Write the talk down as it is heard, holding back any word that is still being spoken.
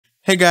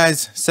Hey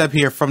guys, Seb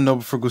here from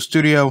Noble Frugal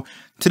Studio.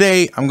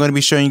 Today I'm going to be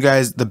showing you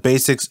guys the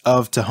basics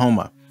of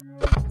Tahoma.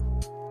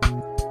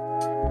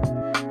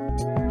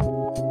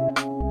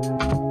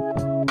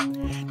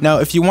 Now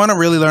if you want to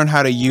really learn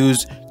how to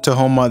use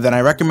Tahoma, then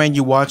I recommend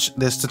you watch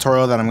this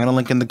tutorial that I'm going to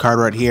link in the card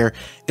right here.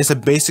 It's a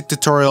basic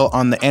tutorial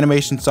on the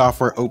animation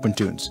software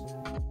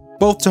OpenToonz.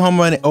 Both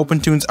Tahoma and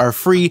OpenToonz are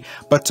free,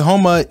 but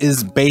Tahoma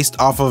is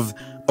based off of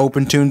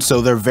OpenToonz,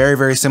 so they're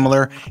very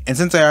similar. And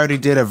since I already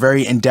did a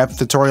very in-depth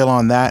tutorial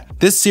on that,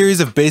 this series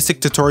of basic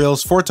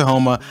tutorials for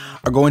Tahoma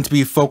are going to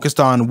be focused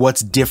on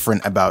what's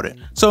different about it.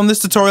 So in this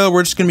tutorial,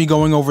 we're just going to be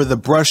going over the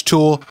brush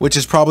tool, which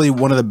is probably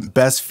one of the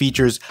best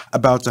features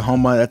about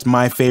Tahoma. That's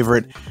my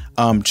favorite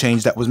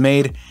change that was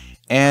made.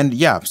 And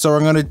yeah, so we're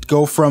going to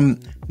go from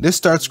this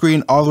start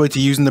screen all the way to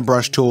using the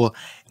brush tool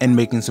and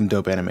making some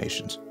dope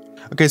animations.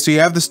 Okay, so you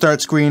have the start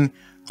screen.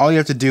 All you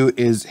have to do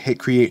is hit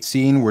create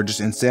scene. We're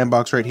just in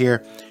sandbox right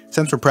here.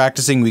 Since we're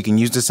practicing, we can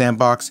use the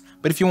sandbox,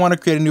 but if you want to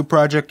create a new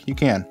project, you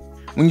can.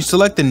 When you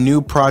select the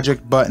new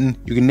project button,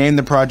 you can name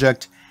the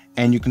project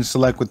and you can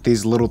select with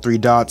these little 3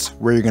 dots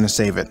where you're going to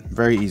save it.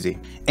 Very easy.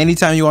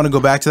 Anytime you want to go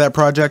back to that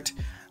project,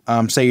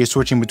 say you're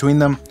switching between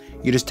them,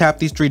 you just tap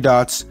these 3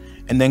 dots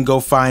and then go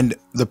find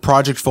the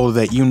project folder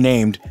that you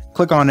named,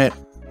 click on it,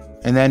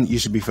 and then you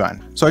should be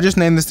fine. So I just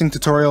named this thing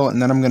tutorial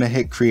and then I'm going to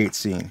hit create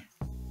scene.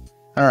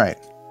 All right.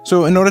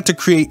 So in order to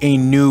create a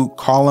new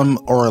column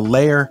or a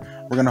layer,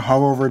 we're going to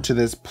hover over to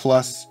this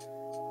plus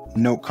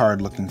note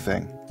card looking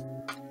thing.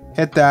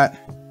 Hit that,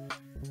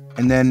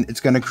 and then it's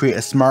going to create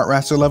a smart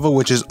raster level,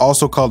 which is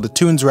also called the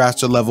Toonz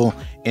raster level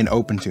in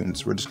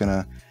OpenToonz. We're just going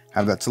to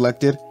have that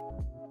selected.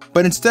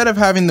 But instead of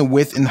having the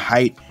width and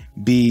height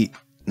be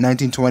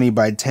 1920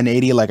 by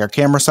 1080 like our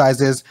camera size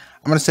is,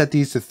 I'm going to set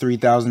these to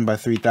 3000 by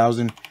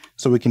 3000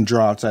 so we can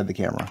draw outside the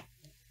camera.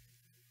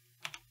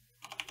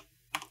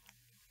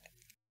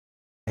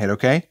 Hit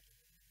OK.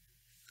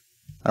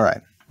 All right,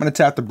 I'm going to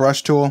tap the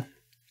brush tool.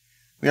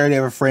 We already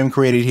have a frame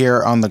created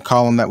here on the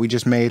column that we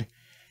just made.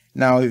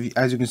 Now,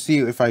 as you can see,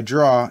 if I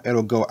draw,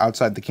 it'll go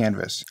outside the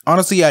canvas.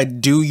 Honestly, I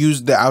do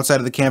use the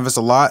outside of the canvas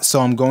a lot, so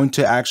I'm going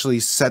to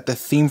actually set the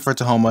theme for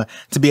Tahoma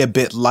to be a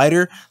bit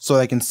lighter so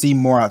I can see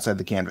more outside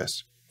the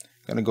canvas.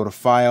 I'm going to go to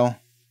File,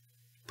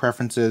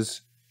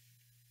 Preferences,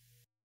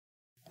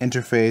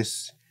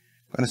 Interface.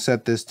 I'm going to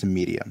set this to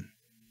Medium.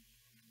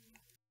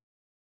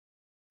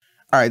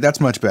 All right, that's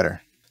much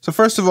better. So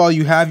first of all,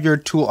 you have your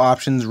tool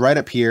options right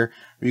up here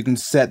where you can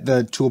set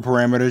the tool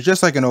parameters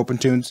just like in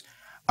OpenToonz.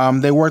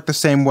 They work the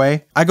same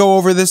way. I go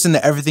over this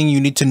into everything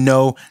you need to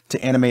know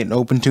to animate an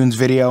OpenToonz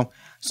video.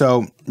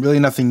 So really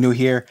nothing new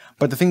here.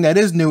 But the thing that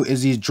is new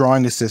is these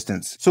drawing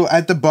assistants. So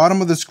at the bottom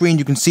of the screen,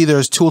 you can see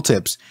there's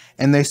tooltips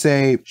and they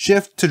say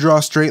Shift to draw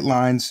straight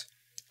lines,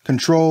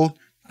 Control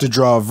to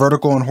draw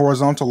vertical and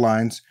horizontal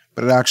lines,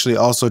 but it actually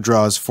also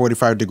draws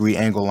 45-degree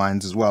angle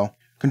lines as well.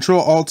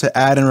 Control Alt to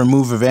add and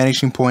remove a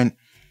vanishing point,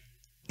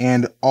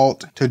 and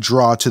Alt to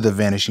draw to the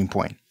vanishing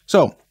point.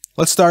 So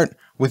let's start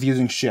with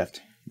using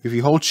Shift. If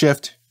you hold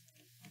Shift,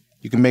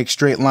 you can make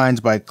straight lines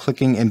by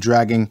clicking and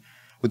dragging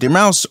with your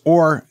mouse,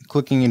 or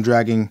clicking and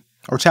dragging,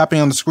 or tapping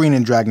on the screen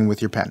and dragging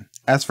with your pen.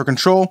 As for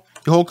Control,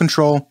 you hold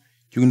Control,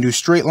 you can do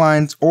straight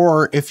lines,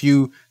 or if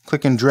you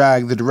click and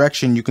drag the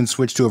direction, you can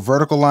switch to a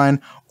vertical line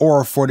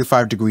or a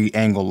 45-degree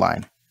angle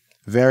line.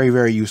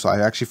 Very useful. I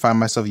actually find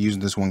myself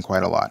using this one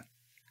quite a lot.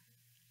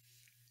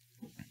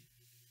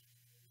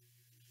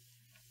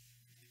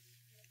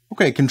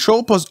 Okay,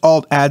 Control plus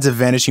Alt adds a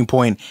vanishing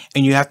point,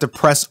 and you have to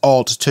press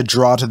Alt to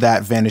draw to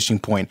that vanishing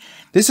point.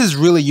 This is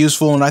really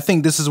useful, and I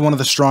think this is one of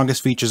the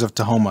strongest features of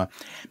Tahoma,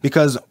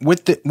 because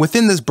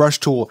within this brush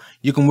tool,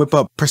 you can whip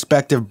up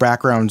perspective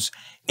backgrounds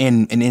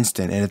in an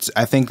instant, and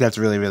I think that's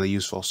really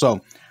useful.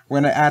 So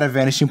we're going to add a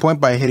vanishing point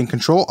by hitting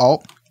Control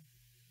Alt.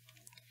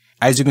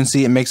 As you can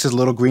see, it makes this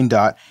little green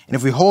dot, and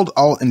if we hold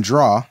Alt and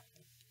draw,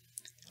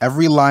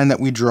 every line that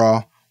we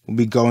draw will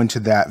be going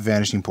to that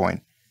vanishing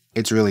point.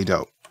 It's really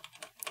dope.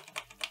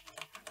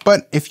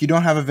 But if you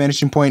don't have a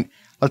vanishing point,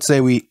 let's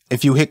say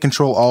if you hit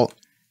Control Alt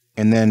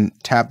and then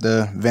tap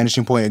the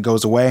vanishing point, it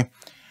goes away.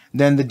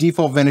 Then the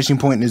default vanishing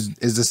point is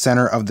the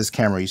center of this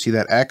camera. You see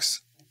that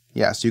X?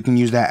 Yeah, so you can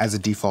use that as a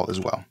default as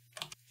well.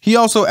 He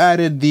also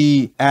added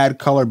the add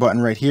color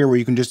button right here where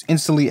you can just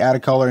instantly add a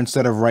color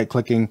instead of right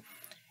clicking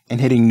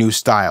and hitting new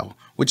style,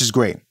 which is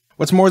great.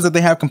 What's more is that they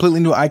have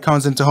completely new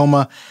icons in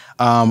Tahoma,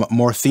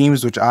 more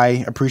themes, which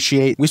I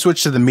appreciate. We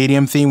switched to the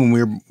medium theme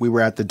when we were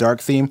at the dark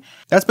theme.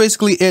 That's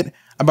basically it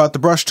about the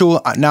brush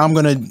tool. Now I'm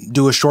going to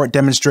do a short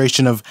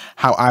demonstration of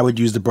how I would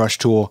use the brush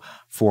tool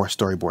for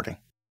storyboarding.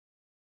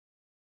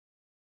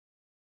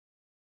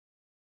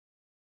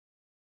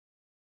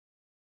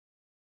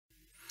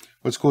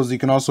 What's cool is you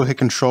can also hit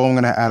Control. I'm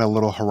going to add a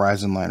little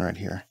horizon line right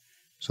here.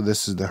 So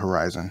this is the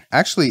horizon.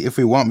 Actually, if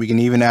we want, we can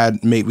even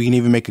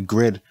make a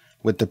grid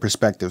with the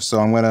perspective. So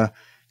I'm going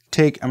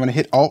to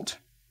hit Alt.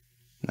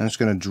 I'm just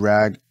going to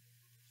drag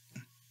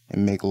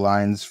and make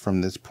lines from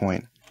this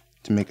point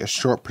to make a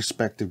short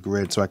perspective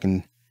grid so I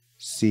can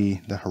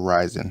see the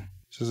horizon.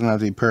 This doesn't have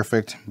to be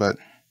perfect, but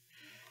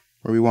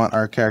where we want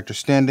our character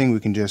standing, we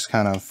can just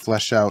kind of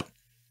flesh out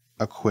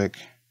a quick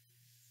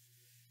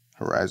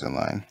horizon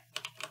line.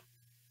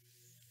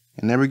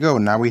 And there we go.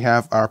 Now we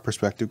have our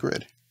perspective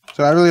grid.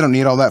 So I really don't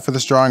need all that for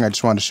this drawing. I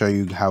just wanted to show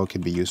you how it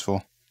could be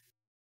useful.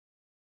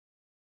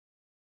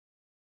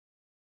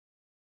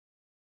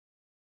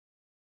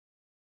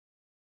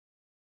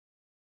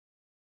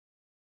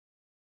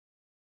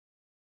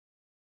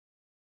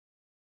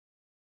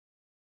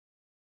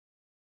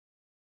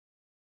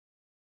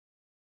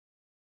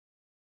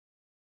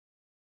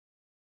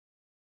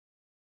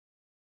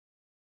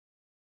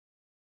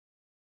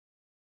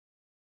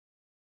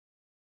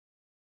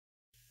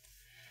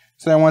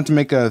 So I want to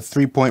make a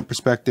 3-point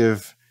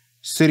perspective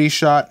city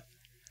shot.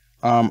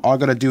 All I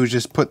gotta do is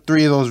just put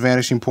 3 of those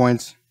vanishing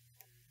points,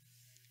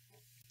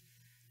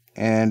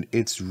 and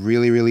it's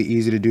really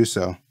easy to do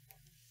so.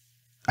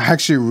 I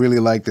actually really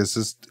like this.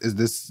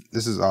 This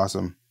is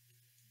awesome.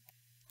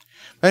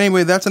 But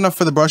anyway, that's enough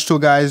for the brush tool,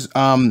 guys.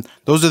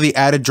 Those are the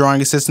added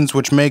drawing assistants,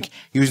 which make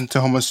using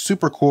Tahoma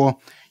super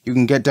cool. You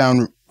can get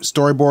down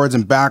storyboards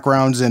and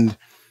backgrounds and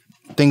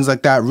things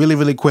like that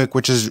really quick,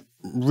 which is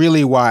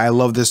really why I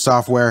love this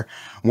software,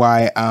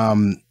 why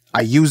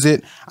I use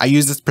it. I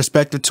use its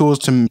perspective tools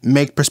to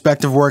make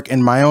perspective work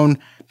in my own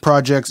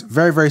projects.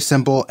 Very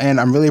simple, and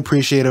I'm really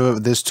appreciative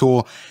of this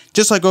tool.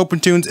 Just like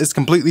OpenToons, it's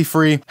completely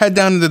free. Head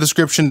down in the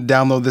description to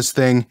download this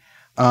thing.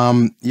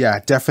 Yeah,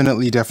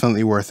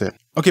 definitely worth it.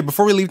 Okay,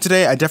 before we leave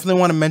today, I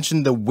definitely want to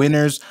mention the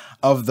winners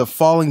of the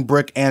Falling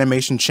Brick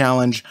Animation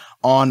Challenge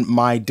on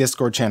my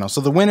Discord channel. So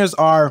the winners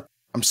are,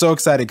 I'm so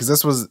excited because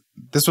this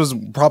was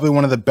probably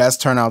one of the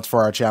best turnouts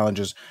for our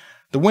challenges.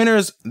 The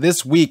winners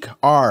this week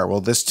are,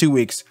 well, this 2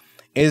 weeks,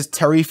 is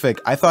Terrific.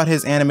 I thought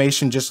his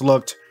animation just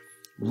looked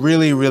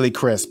really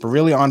crisp,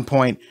 really on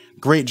point.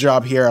 Great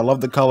job here. I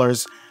love the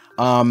colors.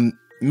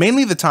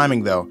 Mainly the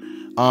timing though.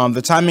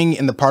 The timing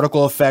and the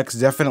particle effects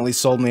definitely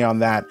sold me on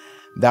that.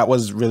 That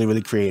was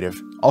really creative.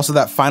 Also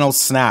that final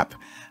snap,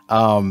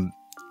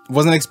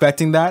 wasn't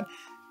expecting that.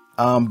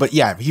 But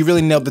yeah, he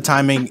really nailed the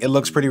timing. It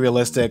looks pretty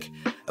realistic.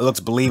 It looks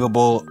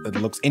believable. It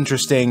looks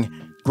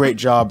interesting. Great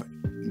job,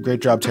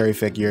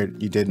 Terrific. You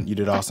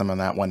did awesome on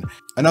that one.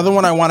 Another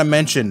one I want to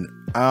mention.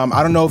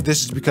 I don't know if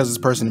this is because this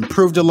person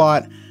improved a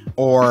lot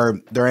or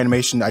their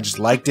animation, I just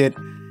liked it,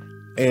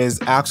 is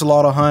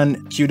Axolotl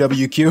Hun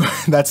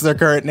QWQ. That's their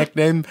current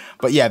nickname.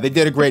 But yeah, they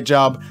did a great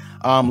job.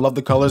 Love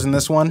the colors in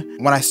this one.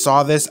 When I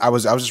saw this, I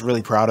was just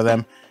really proud of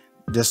them.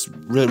 Just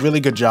really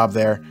good job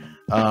there.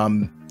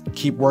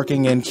 Keep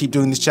working and keep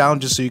doing these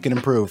challenges so you can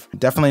improve.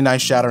 Definitely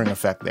nice shattering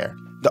effect there.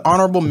 The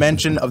honorable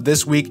mention of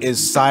this week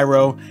is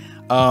Cyro.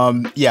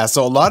 Yeah,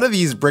 so a lot of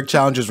these brick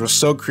challenges were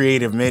so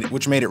creative,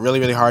 which made it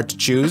really hard to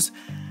choose.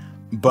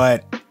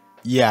 But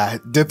yeah,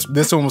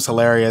 this one was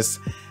hilarious.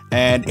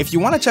 And if you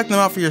want to check them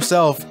out for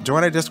yourself,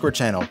 join our Discord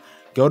channel.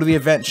 Go to the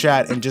event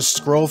chat and just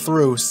scroll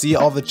through, see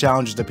all the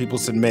challenges that people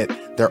submit.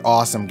 They're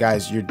awesome,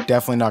 guys. You're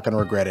definitely not going to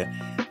regret it.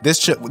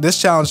 This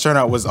challenge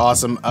turnout was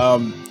awesome.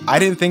 I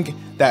didn't think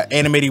that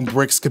animating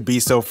bricks could be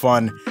so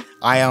fun.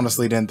 I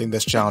honestly didn't think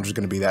this challenge was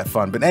going to be that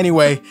fun. But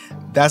anyway,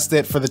 that's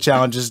it for the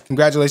challenges.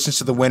 Congratulations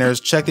to the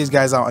winners. Check these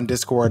guys out on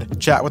Discord.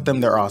 Chat with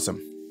them. They're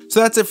awesome. So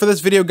that's it for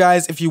this video,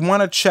 guys. If you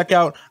want to check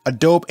out a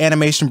dope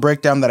animation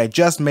breakdown that I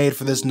just made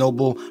for this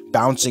noble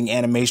bouncing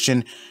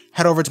animation,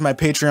 head over to my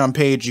Patreon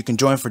page. You can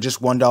join for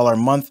just $1 a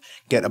month,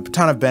 get a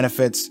ton of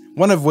benefits,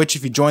 one of which,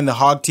 if you join the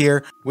Hog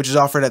tier, which is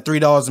offered at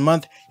 $3 a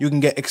month, you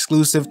can get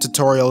exclusive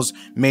tutorials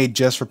made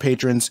just for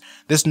patrons.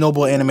 This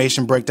noble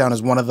animation breakdown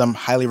is one of them.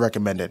 Highly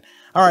recommended.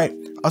 All right,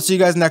 I'll see you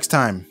guys next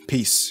time.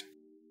 Peace.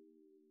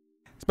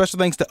 Special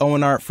thanks to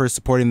Owen Art for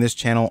supporting this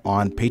channel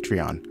on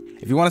Patreon.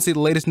 If you want to see the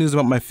latest news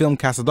about my film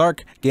Castle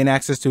Dark, gain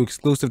access to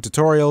exclusive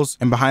tutorials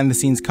and behind the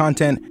scenes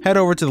content, head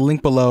over to the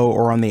link below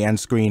or on the end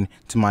screen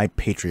to my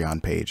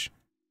Patreon page.